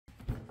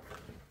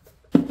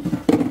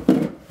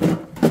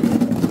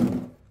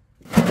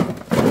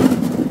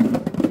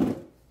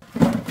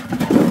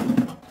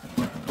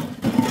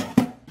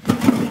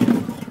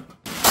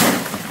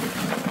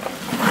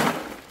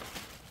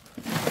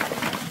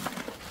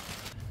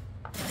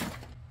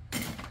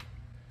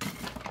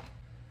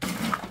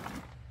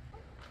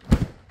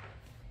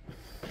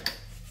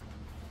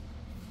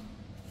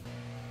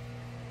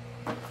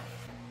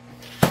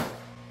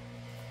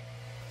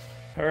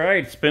All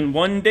right, it's been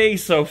 1 day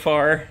so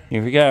far.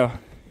 Here we go.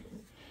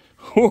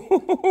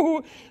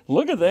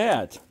 Look at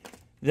that.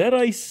 That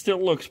ice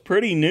still looks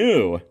pretty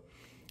new.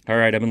 All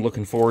right, I've been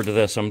looking forward to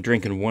this. I'm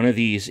drinking one of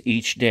these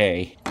each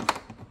day.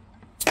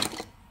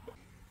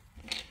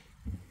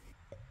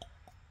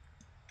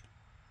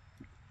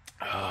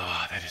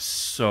 Oh, that is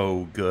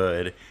so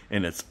good.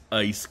 And it's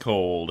ice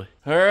cold.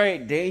 All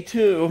right, day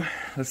 2.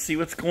 Let's see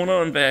what's going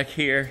on back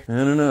here. I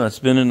don't know, it's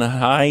been in the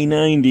high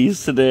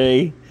 90s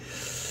today.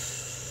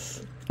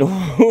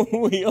 Oh,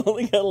 we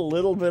only got a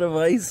little bit of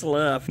ice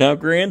left. Now,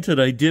 granted,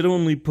 I did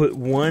only put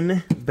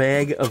 1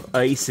 bag of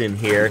ice in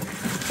here,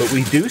 but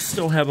we do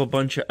still have a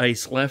bunch of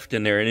ice left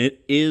in there, and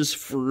it is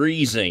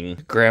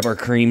freezing. Grab our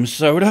cream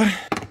soda.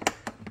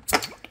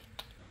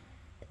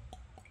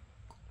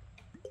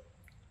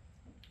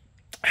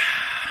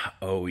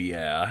 Oh,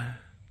 yeah.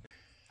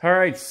 All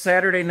right,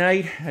 Saturday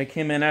night, I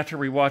came in after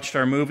we watched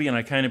our movie, and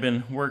I kind of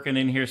been working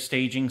in here,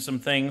 staging some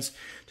things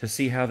to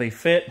see how they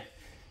fit.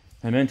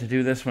 I meant to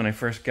do this when I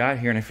first got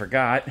here, and I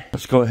forgot.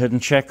 Let's go ahead and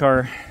check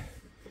our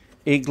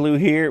Igloo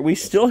here. We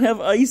still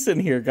have ice in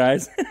here,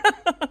 guys.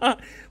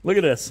 Look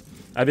at this.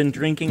 I've been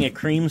drinking a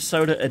cream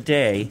soda a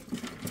day.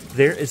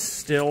 There is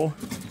still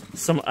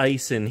some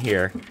ice in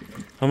here.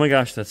 Oh my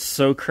gosh, that's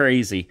so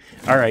crazy.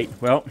 All right,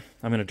 well,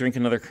 I'm going to drink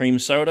another cream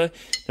soda.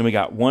 Then we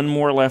got 1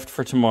 more left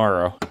for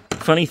tomorrow.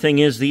 Funny thing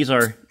is, these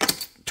are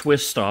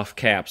twist-off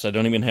caps. I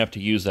don't even have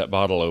to use that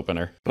bottle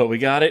opener. But we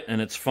got it,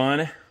 and it's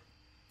fun.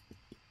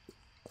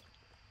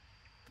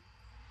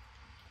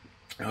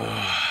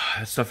 Oh,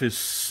 that stuff is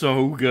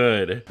so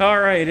good. All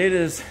right, it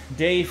is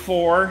day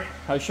 4.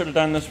 I should have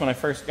done this when I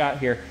first got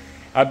here.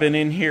 I've been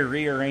in here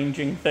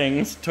rearranging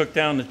things, took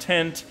down the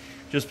tent,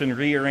 just been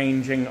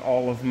rearranging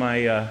all of my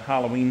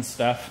Halloween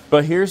stuff.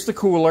 But here's the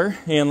cooler,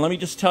 and let me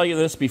just tell you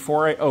this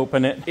before I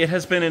open it. It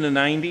has been in the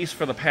 90s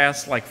for the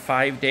past like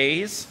 5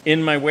 days.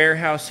 In my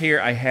warehouse here,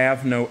 I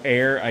have no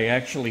air. I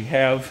actually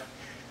have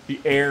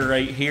the air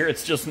right here.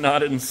 It's just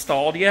not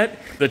installed yet.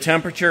 The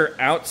temperature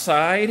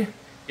outside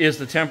is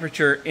the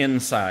temperature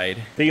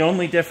inside. The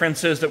only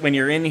difference is that when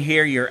you're in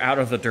here, you're out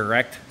of the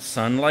direct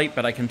sunlight,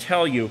 but I can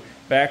tell you,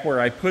 back where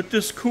I put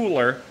this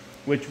cooler,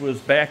 which was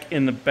back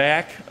in the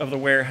back of the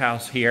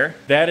warehouse here,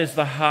 that is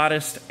the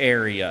hottest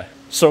area.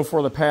 So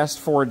for the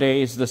past 4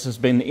 days, this has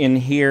been in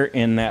here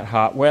in that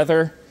hot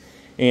weather,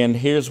 and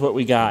here's what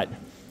we got.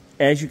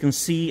 As you can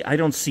see, I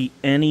don't see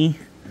any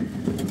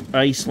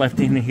ice left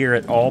in here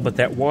at all, but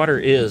that water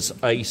is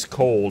ice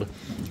cold.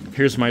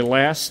 Here's my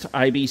last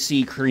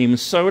IBC cream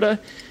soda,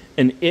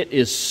 and it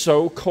is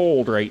so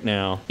cold right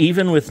now.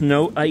 Even with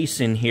no ice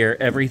in here,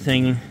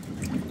 everything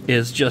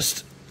is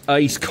just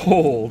ice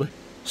cold.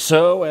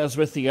 So, as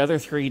with the other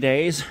 3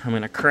 days, I'm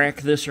going to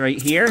crack this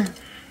right here.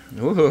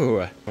 Ooh,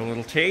 a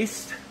little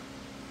taste.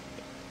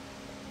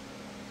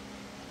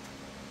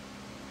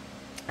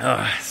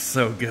 Ah,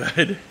 so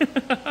good.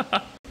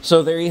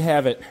 So there you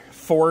have it.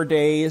 4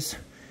 days.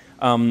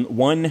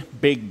 1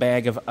 big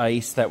bag of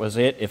ice, that was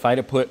it. If I'd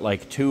have put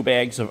like 2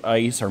 bags of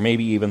ice or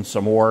maybe even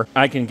some more,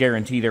 I can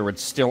guarantee there would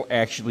still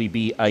actually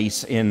be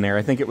ice in there.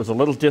 I think it was a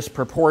little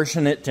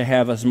disproportionate to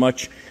have as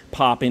much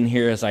pop in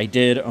here as I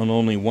did on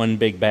only 1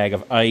 big bag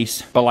of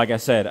ice. But like I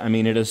said, I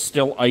mean, it is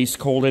still ice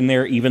cold in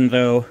there, even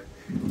though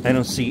I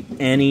don't see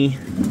any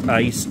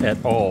ice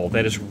at all.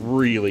 That is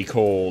really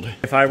cold.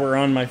 If I were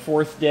on my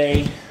 4th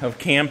day of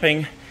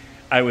camping,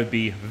 I would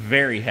be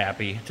very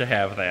happy to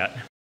have that.